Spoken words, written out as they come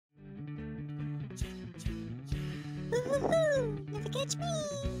Woohoo! Never catch me!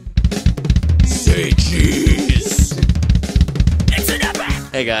 Say cheese! It's an epic!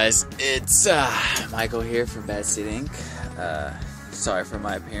 Hey guys, it's Michael here from Bad Seed Inc. Sorry for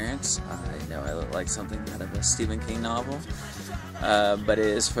my appearance. I know I look like something out of a Stephen King novel, but it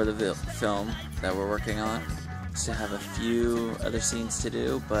is for the film that we're working on. Still have a few other scenes to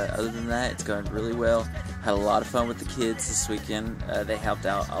do, but other than that, it's going really well. Had a lot of fun with the kids this weekend. They helped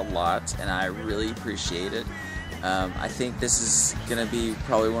out a lot, and I really appreciate it. I think this is going to be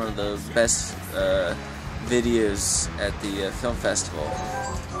probably one of the best videos at the film festival.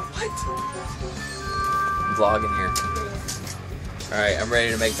 What? I'm vlogging here. Alright, I'm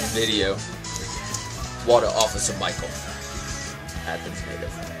ready to make this video. Water Officer Michael. Athens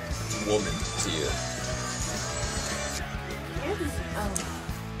native. Woman to you. Oh.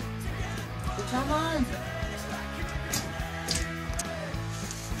 Come on.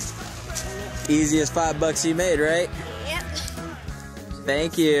 Easiest $5 you made, right? Yep.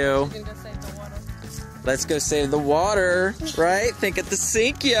 Thank you. Let's go save the water, right? Think at the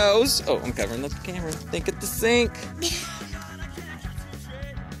sink, yos. Oh, I'm covering up the camera. Think at the sink.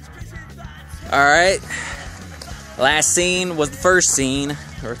 Alright. Last scene was the first scene.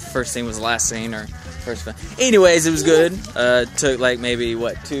 Or the first scene was the last scene. Or first. Anyways, it was good. Took like maybe,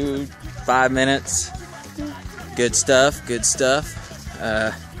 what, 5 minutes. Good stuff. Good stuff.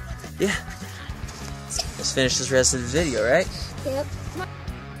 Yeah. Let's finish this rest of the video, right? Yep.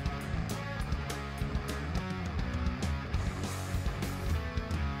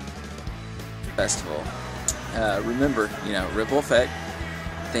 Festival. Remember, ripple effect,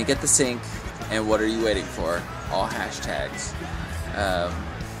 think at the sink, and what are you waiting for? All hashtags. I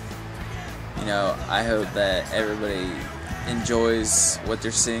hope that everybody enjoys what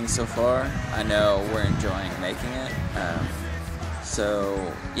they're seeing so far. I know we're enjoying making it.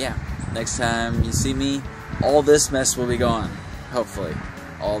 So, yeah, next time you see me, all this mess will be gone. Hopefully.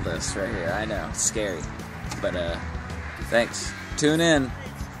 All this right here. I know, it's scary. But, thanks. Tune in.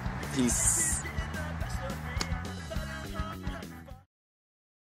 Peace.